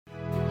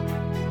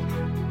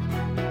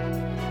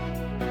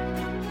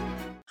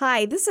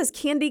Hi, this is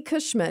Candy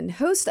Cushman,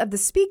 host of the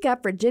Speak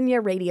Up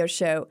Virginia radio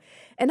show,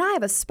 and I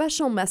have a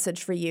special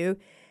message for you.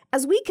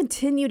 As we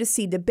continue to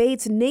see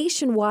debates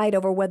nationwide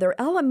over whether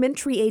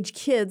elementary-age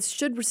kids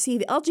should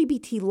receive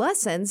LGBT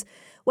lessons,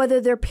 whether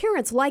their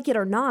parents like it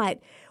or not,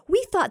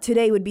 we thought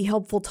today would be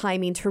helpful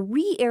timing to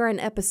re-air an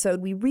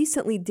episode we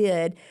recently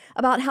did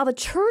about how the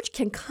church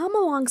can come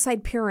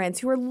alongside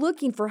parents who are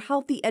looking for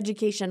healthy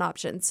education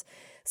options.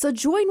 So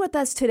join with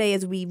us today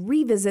as we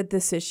revisit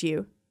this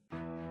issue.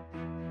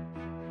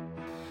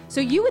 So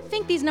you would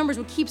think these numbers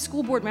would keep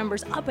school board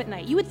members up at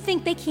night. You would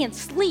think they can't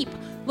sleep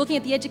looking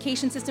at the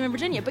education system in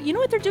Virginia. But you know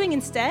what they're doing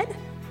instead?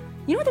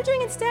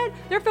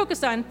 They're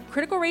focused on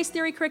critical race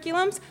theory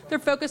curriculums, they're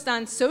focused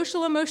on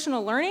social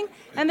emotional learning,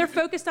 and they're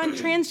focused on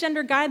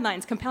transgender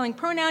guidelines, compelling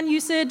pronoun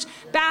usage,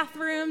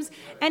 bathrooms,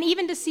 and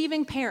even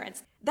deceiving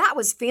parents. That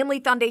was Family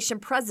Foundation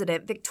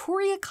President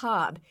Victoria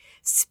Cobb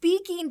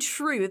speaking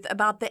truth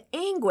about the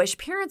anguish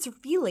parents are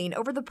feeling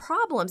over the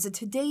problems in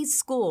today's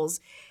schools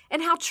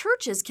and how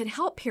churches can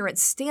help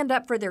parents stand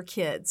up for their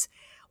kids.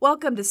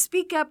 Welcome to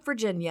Speak Up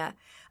Virginia,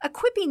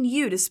 equipping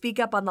you to speak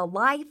up on the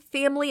life,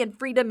 family, and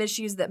freedom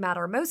issues that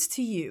matter most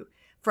to you.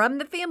 From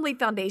the Family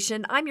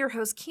Foundation, I'm your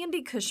host,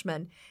 Candy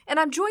Cushman, and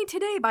I'm joined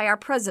today by our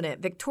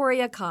president,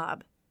 Victoria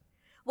Cobb.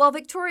 Well,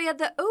 Victoria,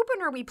 the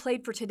opener we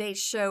played for today's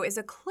show is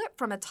a clip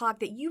from a talk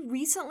that you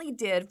recently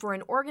did for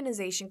an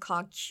organization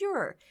called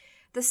CURE,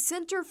 the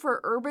Center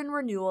for Urban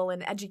Renewal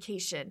and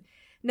Education.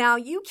 Now,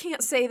 you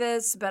can't say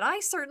this, but I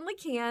certainly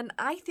can.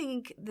 I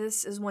think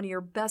this is one of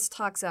your best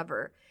talks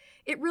ever.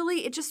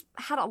 It just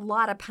had a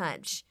lot of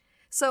punch.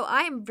 So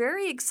I am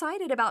very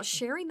excited about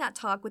sharing that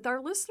talk with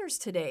our listeners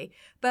today.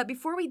 But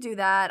before we do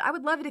that, I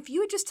would love it if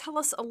you would just tell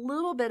us a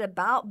little bit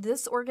about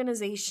this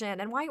organization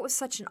and why it was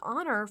such an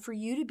honor for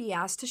you to be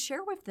asked to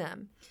share with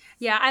them.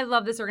 Yeah, I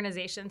love this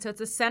organization. So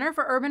it's a Center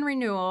for Urban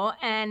Renewal,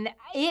 and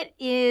it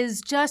is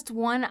just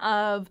one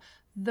of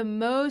the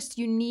most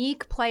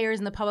unique players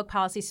in the public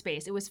policy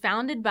space. It was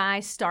founded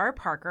by Star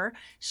Parker.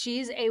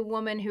 She's a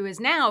woman who is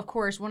now, of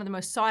course, one of the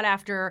most sought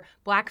after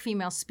Black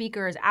female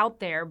speakers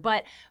out there.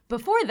 But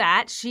before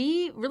that,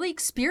 she really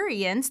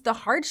experienced the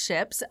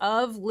hardships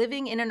of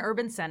living in an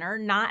urban center,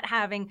 not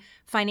having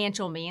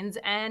financial means.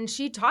 And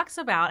she talks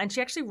about, and she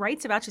actually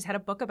writes about, she's had a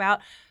book about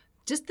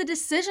just the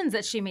decisions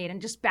that she made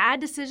and just bad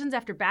decisions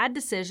after bad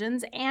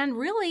decisions. And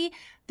really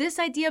this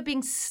idea of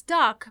being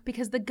stuck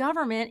because the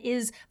government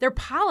their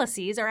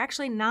policies are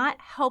actually not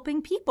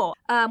helping people.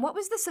 What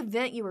was this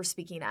event you were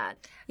speaking at?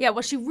 Yeah,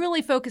 well, she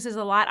really focuses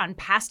a lot on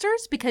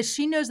pastors because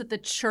she knows that the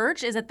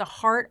church is at the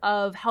heart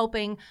of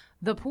helping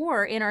the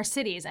poor in our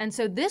cities. And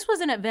so this was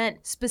an event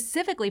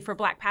specifically for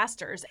Black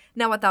pastors.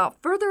 Now,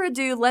 without further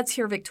ado, let's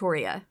hear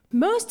Victoria.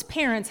 Most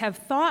parents have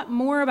thought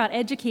more about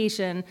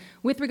education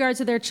with regards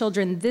to their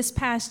children this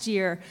past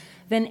year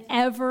than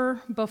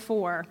ever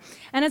before.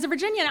 And as a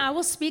Virginian, I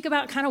will speak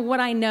about kind of what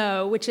I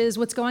know, which is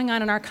what's going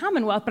on in our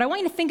Commonwealth. But I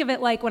want you to think of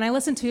it like when I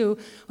listen to one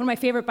of my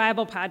favorite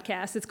Bible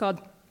podcasts. It's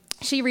called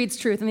She Reads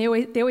Truth, and they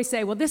always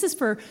say, well, this was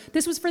for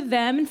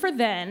them and for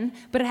then,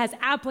 but it has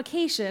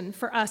application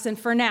for us and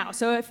for now.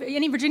 So if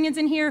any Virginians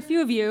in here, a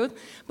few of you,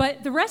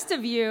 but the rest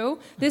of you,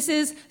 this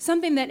is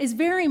something that is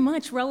very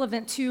much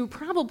relevant to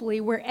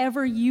probably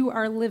wherever you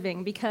are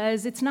living,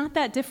 because it's not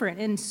that different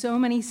in so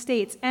many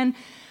states. And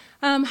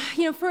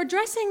for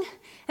addressing,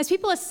 as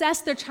people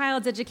assess their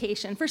child's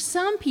education, for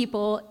some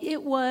people,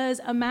 it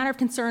was a matter of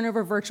concern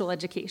over virtual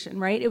education,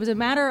 right? It was a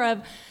matter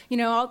of,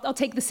 I'll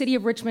take the city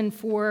of Richmond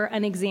for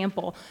an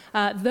example.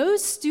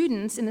 Those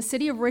students in the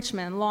city of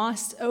Richmond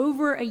lost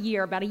over a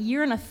year, about a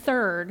year and a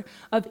third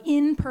of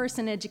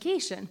in-person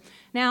education.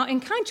 Now,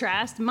 in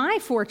contrast, my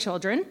 4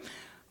 children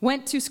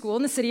went to school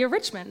in the city of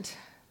Richmond.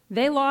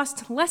 They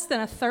lost less than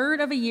a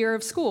third of a year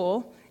of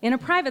school in a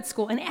private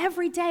school. And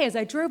every day as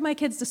I drove my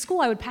kids to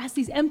school, I would pass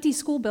these empty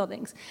school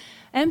buildings,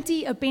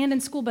 empty,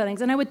 abandoned school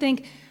buildings. And I would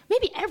think,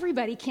 maybe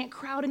everybody can't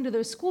crowd into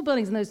those school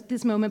buildings in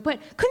this moment, but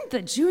couldn't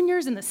the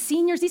juniors and the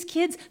seniors, these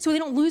kids, so they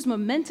don't lose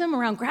momentum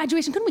around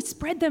graduation, couldn't we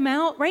spread them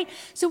out, right?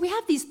 So we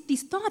have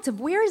these thoughts of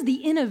where is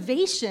the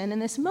innovation in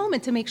this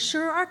moment to make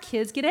sure our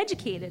kids get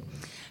educated.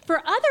 For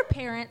other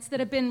parents that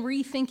have been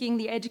rethinking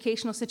the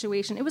educational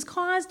situation, it was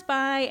caused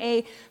by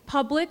a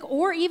public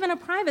or even a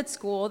private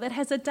school that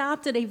has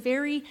adopted a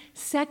very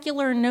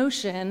secular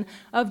notion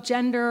of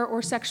gender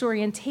or sexual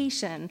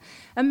orientation.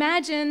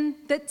 Imagine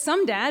that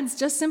some dads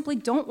just simply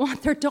don't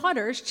want their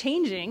daughters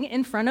changing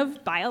in front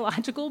of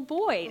biological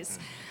boys.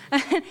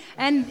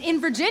 And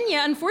in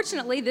Virginia,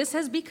 unfortunately, this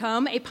has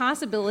become a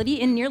possibility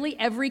in nearly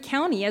every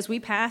county as we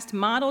passed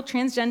model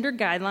transgender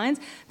guidelines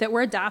that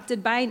were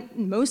adopted by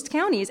most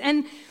counties.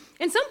 And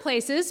in some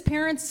places,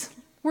 parents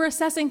were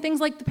assessing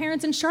things like the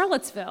parents in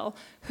Charlottesville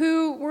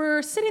who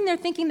were sitting there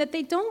thinking that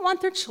they don't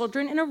want their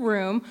children in a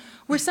room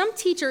where some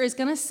teacher is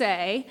going to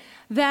say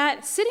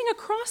that sitting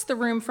across the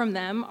room from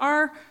them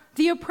are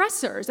the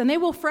oppressors, and they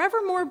will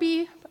forevermore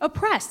be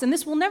oppressed. And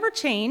this will never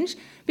change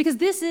because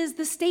this is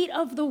the state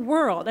of the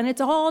world, and it's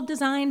all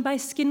designed by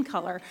skin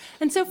color.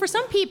 And so for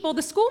some people,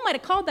 the school might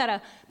have called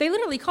that they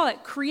literally call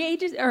it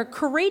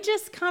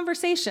courageous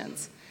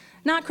conversations,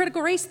 not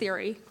critical race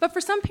theory. But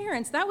for some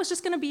parents, that was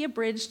just going to be a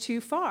bridge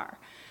too far.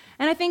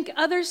 And I think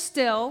others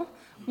still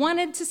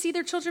wanted to see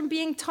their children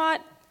being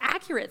taught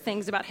accurate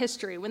things about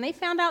history. When they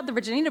found out the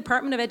Virginia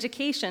Department of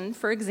Education,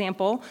 for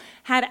example,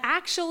 had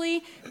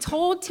actually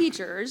told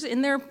teachers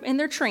in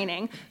their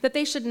training that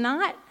they should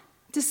not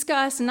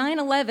discuss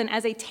 9/11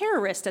 as a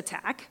terrorist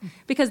attack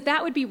because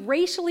that would be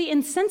racially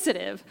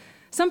insensitive,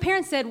 some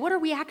parents said, what are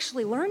we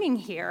actually learning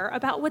here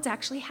about what's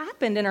actually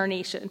happened in our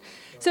nation?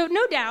 So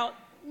no doubt,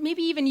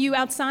 maybe even you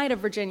outside of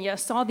Virginia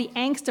saw the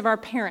angst of our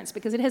parents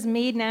because it has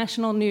made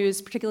national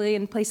news, particularly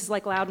in places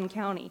like Loudoun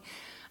County.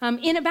 In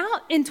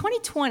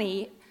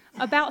 2020,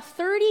 about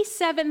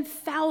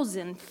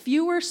 37,000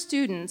 fewer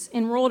students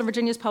enrolled in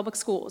Virginia's public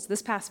schools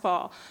this past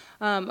fall,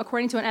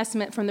 according to an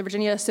estimate from the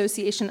Virginia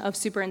Association of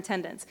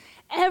Superintendents.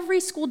 Every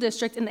school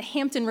district in the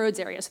Hampton Roads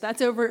area, so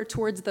that's over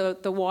towards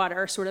the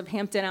water, sort of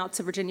Hampton out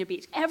to Virginia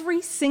Beach,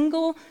 every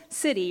single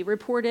city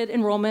reported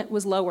enrollment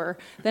was lower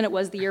than it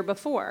was the year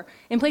before.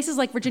 In places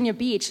like Virginia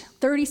Beach,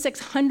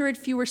 3,600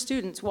 fewer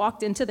students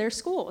walked into their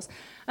schools.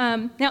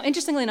 Now,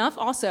 interestingly enough,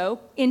 also,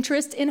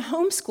 interest in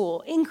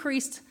homeschool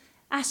increased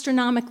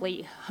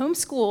astronomically.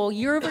 Homeschool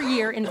year over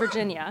year in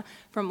Virginia,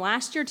 from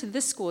last year to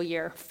this school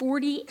year,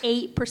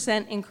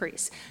 48%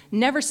 increase.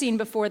 Never seen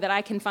before that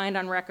I can find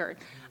on record.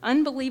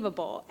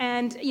 Unbelievable.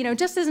 And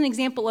just as an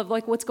example of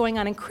like what's going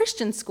on in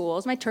Christian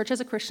schools, my church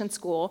has a Christian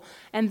school,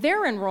 and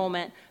their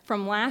enrollment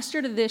from last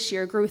year to this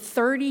year grew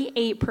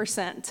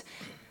 38%.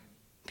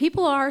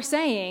 People are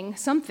saying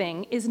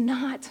something is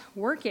not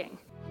working.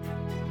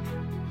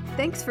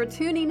 Thanks for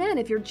tuning in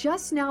if you're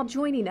just now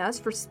joining us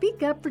for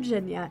Speak Up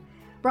Virginia,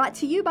 brought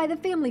to you by the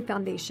Family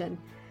Foundation.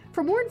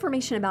 For more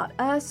information about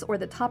us or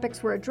the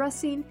topics we're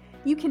addressing,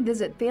 you can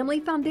visit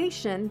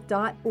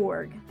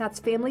familyfoundation.org.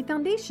 That's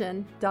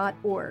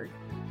familyfoundation.org.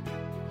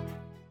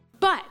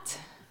 But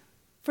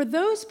for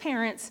those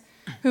parents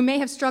who may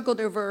have struggled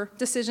over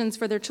decisions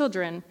for their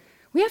children,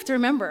 we have to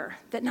remember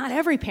that not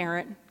every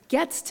parent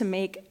gets to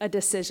make a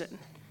decision.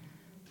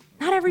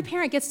 Not every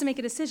parent gets to make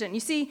a decision. You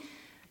see,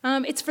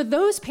 it's for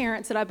those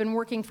parents that I've been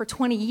working for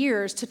 20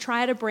 years to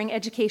try to bring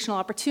educational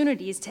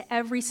opportunities to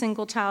every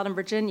single child in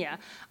Virginia.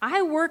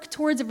 I work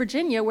towards a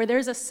Virginia where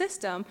there's a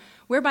system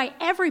whereby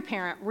every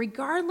parent,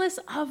 regardless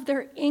of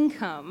their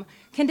income,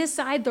 can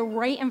decide the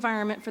right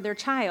environment for their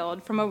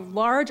child from a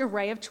large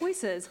array of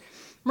choices.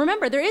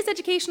 Remember, there is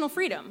educational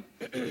freedom.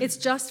 It's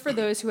just for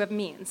those who have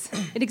means.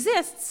 It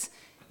exists.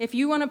 If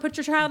you want to put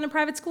your child in a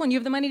private school and you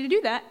have the money to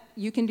do that,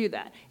 you can do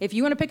that. If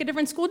you want to pick a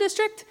different school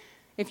district,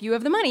 if you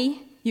have the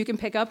money, you can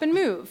pick up and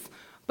move.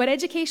 But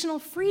educational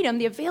freedom,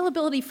 the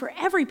availability for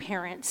every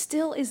parent,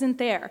 still isn't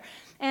there.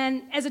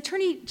 And as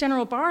Attorney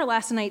General Barr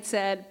last night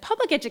said,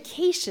 public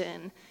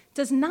education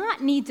does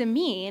not need to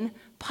mean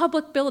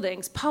public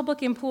buildings,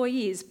 public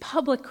employees,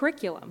 public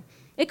curriculum.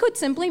 It could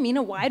simply mean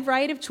a wide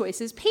variety of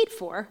choices paid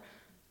for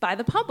by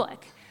the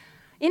public.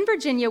 In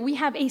Virginia, we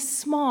have a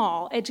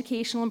small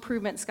educational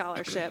improvement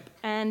scholarship,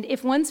 and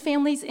if one's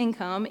family's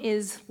income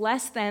is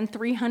less than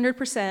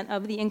 300%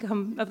 of the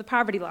income of the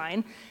poverty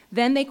line,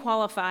 then they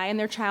qualify and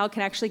their child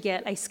can actually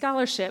get a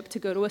scholarship to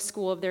go to a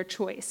school of their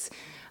choice.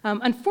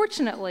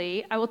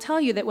 Unfortunately, I will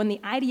tell you that when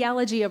the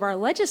ideology of our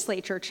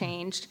legislature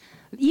changed,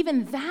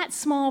 even that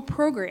small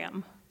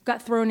program got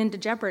thrown into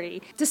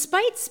jeopardy.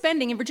 Despite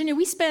spending, in Virginia,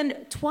 we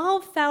spend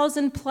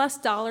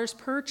 $12,000+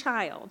 per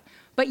child.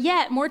 But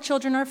yet, more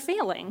children are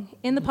failing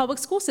in the public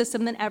school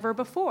system than ever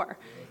before.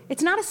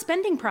 It's not a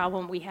spending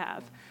problem we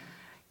have.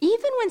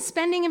 Even when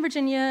spending in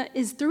Virginia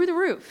is through the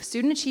roof,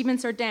 student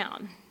achievements are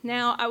down.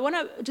 Now, I want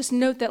to just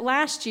note that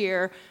last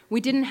year, we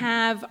didn't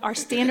have our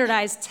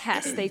standardized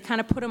tests. They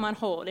kind of put them on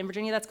hold. In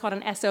Virginia, that's called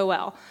an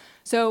SOL.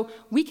 So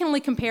we can only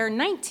compare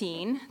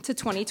 19 to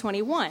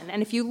 2021.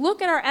 And if you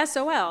look at our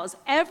SOLs,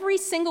 every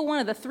single one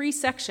of the 3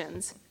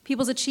 sections,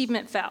 people's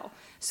achievement fell.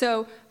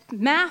 So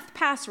math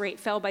pass rate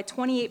fell by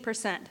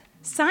 28%,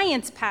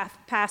 science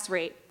pass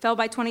rate fell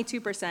by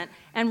 22%,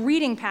 and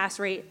reading pass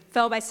rate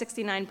fell by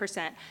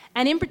 69%.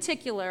 And in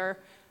particular,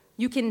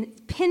 you can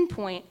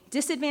pinpoint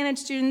disadvantaged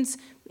students,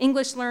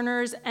 English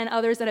learners, and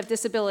others that have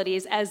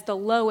disabilities as the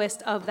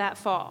lowest of that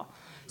fall.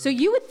 So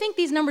you would think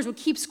these numbers would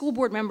keep school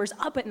board members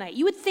up at night.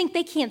 You would think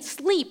they can't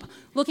sleep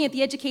looking at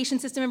the education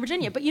system in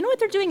Virginia. But you know what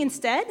they're doing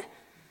instead?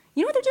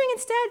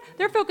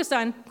 They're focused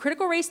on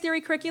critical race theory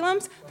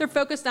curriculums, they're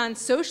focused on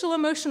social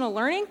emotional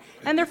learning,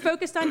 and they're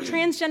focused on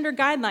transgender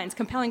guidelines,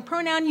 compelling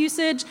pronoun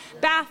usage,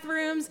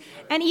 bathrooms,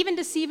 and even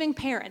deceiving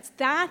parents.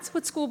 That's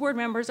what school board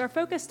members are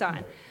focused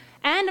on.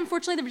 And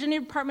unfortunately, the Virginia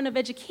Department of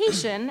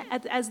Education,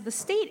 as the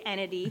state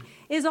entity,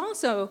 is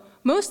also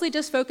mostly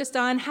just focused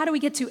on how do we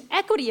get to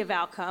equity of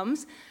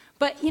outcomes.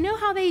 But you know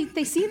how they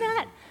see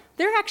that?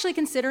 They're actually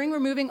considering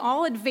removing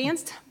all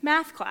advanced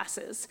math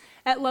classes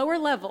at lower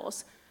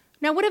levels,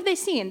 Now, what have they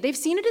seen? They've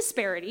seen a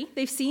disparity.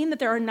 They've seen that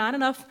there are not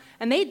enough,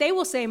 and they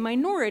will say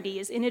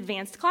minorities in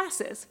advanced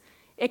classes,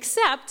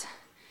 except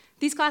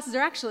these classes are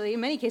actually, in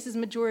many cases,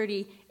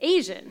 majority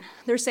Asian.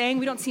 They're saying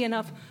we don't see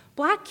enough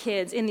Black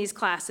kids in these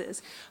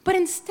classes. But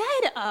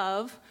instead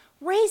of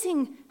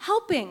raising,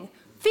 helping,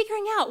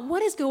 figuring out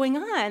what is going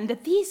on,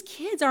 that these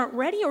kids aren't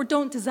ready or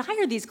don't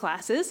desire these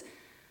classes,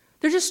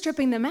 they're just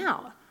stripping them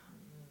out.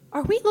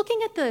 Are we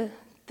looking at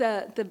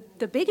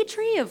the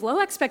bigotry of low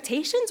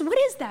expectations? What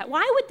is that?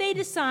 Why would they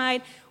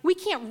decide we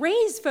can't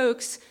raise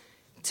folks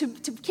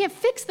can't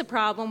fix the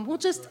problem, we'll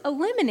just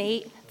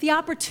eliminate the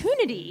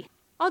opportunity?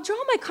 I'll draw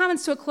my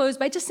comments to a close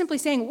by just simply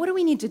saying, what do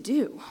we need to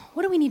do?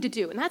 What do we need to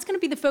do? And that's going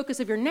to be the focus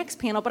of your next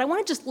panel, but I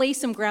want to just lay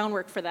some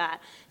groundwork for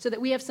that so that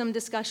we have some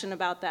discussion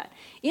about that.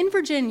 In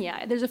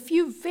Virginia, there's a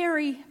few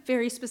very,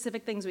 very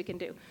specific things we can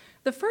do.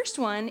 The first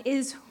one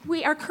is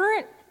our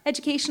current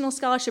educational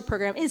scholarship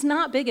program is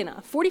not big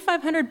enough.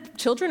 4,500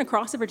 children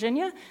across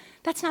Virginia,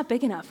 that's not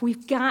big enough.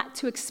 We've got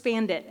to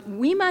expand it.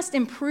 We must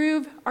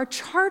improve our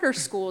charter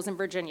schools in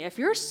Virginia. If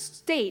your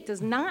state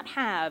does not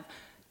have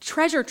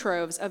treasure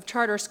troves of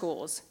charter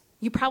schools,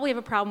 you probably have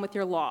a problem with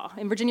your law.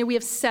 In Virginia, we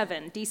have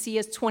 7. DC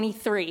is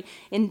 23.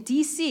 In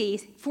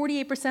DC,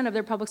 48% of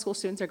their public school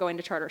students are going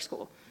to charter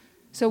school.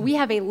 So we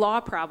have a law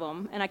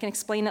problem, and I can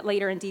explain it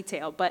later in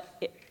detail,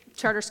 but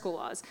charter school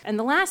laws. And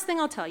the last thing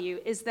I'll tell you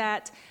is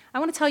that I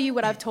want to tell you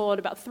what I've told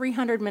about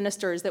 300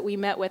 ministers that we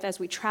met with as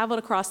we traveled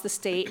across the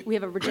state. We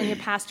have a Virginia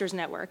Pastors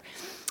Network,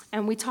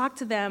 and we talked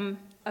to them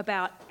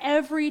about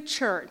every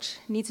church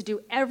needs to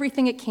do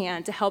everything it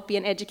can to help be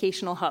an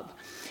educational hub.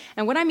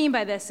 And what I mean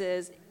by this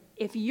is,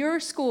 if your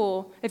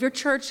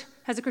church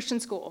has a Christian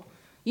school,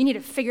 you need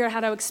to figure out how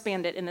to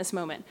expand it in this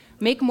moment.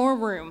 Make more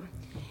room.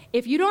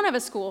 If you don't have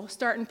a school,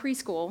 start in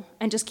preschool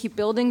and just keep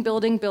building,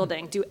 building,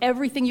 building. Do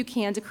everything you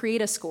can to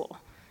create a school.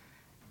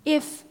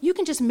 If you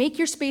can just make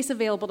your space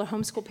available to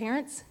homeschool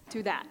parents,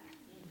 do that.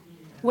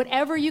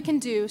 Whatever you can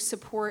do,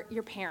 support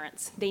your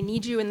parents. They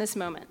need you in this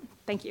moment.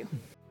 Thank you.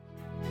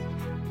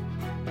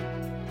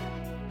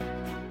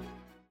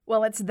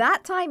 Well, it's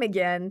that time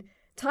again.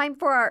 Time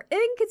for our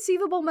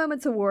Inconceivable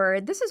Moments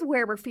Award. This is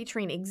where we're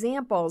featuring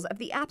examples of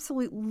the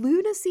absolute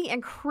lunacy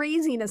and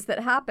craziness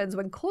that happens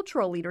when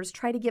cultural leaders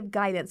try to give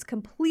guidance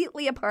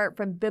completely apart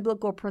from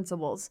biblical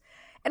principles.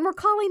 And we're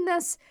calling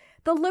this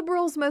the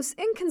Liberals' Most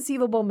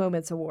Inconceivable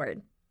Moments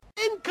Award.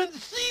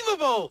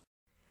 Inconceivable!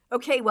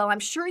 Okay, well, I'm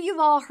sure you've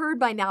all heard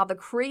by now the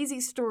crazy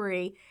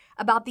story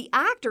about the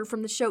actor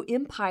from the show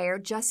Empire,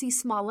 Jussie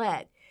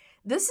Smollett.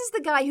 This is the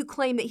guy who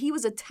claimed that he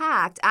was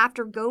attacked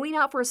after going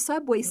out for a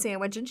Subway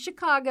sandwich in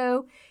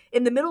Chicago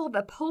in the middle of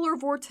a polar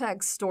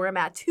vortex storm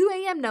at 2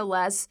 a.m. no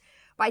less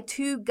by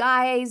 2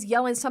 guys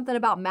yelling something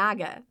about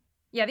MAGA.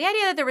 Yeah, the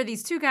idea that there were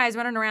these 2 guys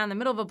running around in the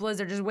middle of a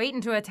blizzard just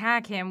waiting to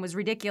attack him was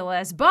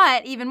ridiculous,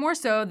 but even more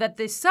so that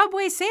the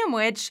Subway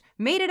sandwich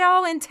made it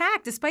all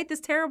intact despite this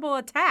terrible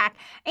attack.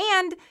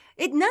 And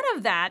none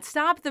of that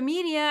stopped the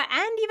media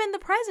and even the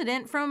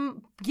president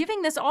from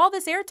giving all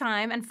this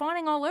airtime and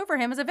fawning all over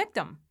him as a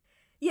victim.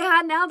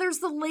 Yeah, now there's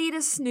the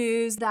latest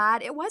news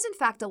that it was in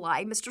fact a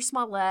lie. Mr.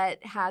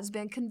 Smollett has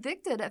been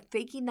convicted of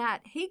faking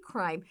that hate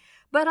crime.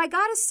 But I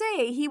gotta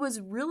say, he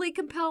was really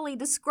compelling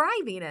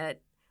describing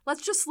it.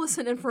 Let's just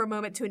listen in for a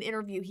moment to an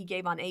interview he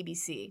gave on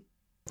ABC.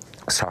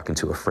 I was talking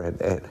to a friend,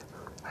 and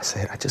I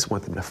said, I just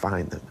want them to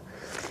find them.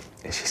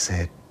 And she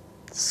said,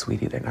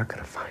 sweetie, they're not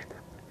gonna find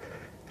them.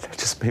 And that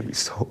just made me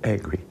so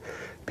angry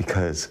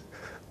because,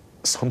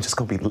 so I'm just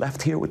gonna be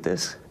left here with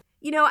this?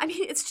 You know, I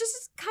mean, it's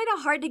just kind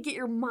of hard to get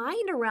your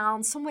mind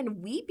around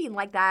someone weeping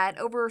like that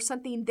over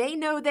something they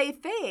know they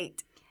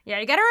faked. Yeah,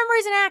 you gotta remember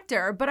he's an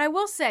actor, but I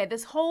will say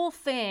this whole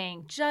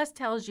thing just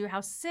tells you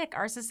how sick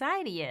our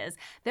society is,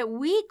 that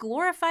we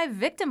glorify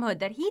victimhood,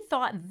 that he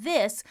thought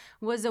this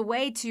was a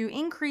way to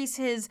increase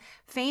his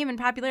fame and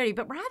popularity,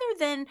 but rather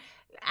than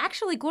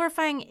actually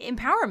glorifying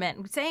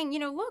empowerment, saying,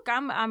 look,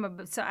 I'm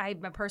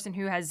a person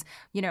who has,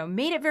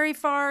 made it very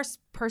far,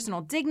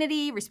 personal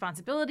dignity,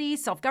 responsibility,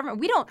 self-government.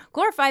 We don't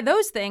glorify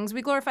those things.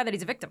 We glorify that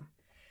he's a victim.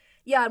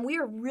 Yeah, and we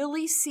are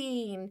really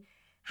seeing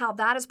how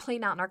that is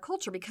playing out in our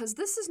culture because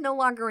this is no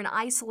longer an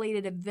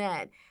isolated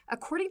event.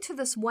 According to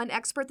this one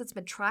expert that's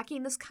been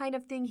tracking this kind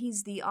of thing,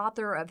 he's the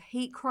author of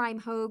Hate Crime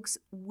Hoax,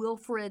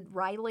 Wilfred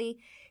Riley.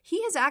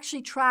 He has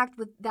actually tracked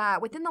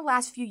that within the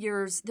last few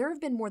years, there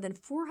have been more than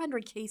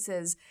 400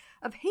 cases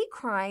of hate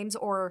crimes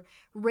or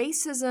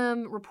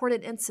racism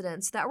reported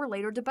incidents that were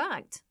later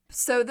debunked.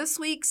 So this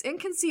week's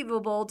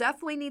Inconceivable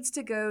definitely needs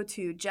to go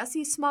to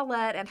Jussie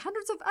Smollett and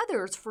hundreds of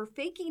others for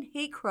faking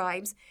hate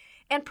crimes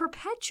and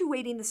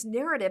perpetuating this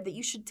narrative that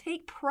you should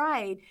take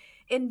pride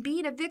in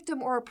being a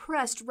victim or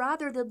oppressed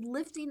rather than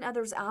lifting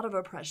others out of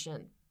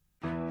oppression.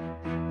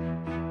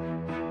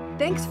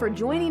 Thanks for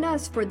joining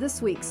us for this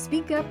week's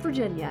Speak Up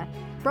Virginia,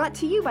 brought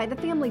to you by the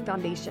Family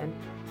Foundation.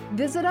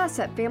 Visit us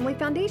at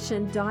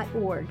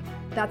familyfoundation.org.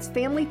 That's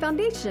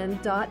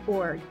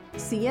familyfoundation.org.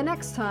 See you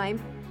next time,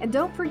 and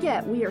don't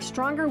forget, we are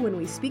stronger when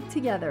we speak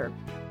together.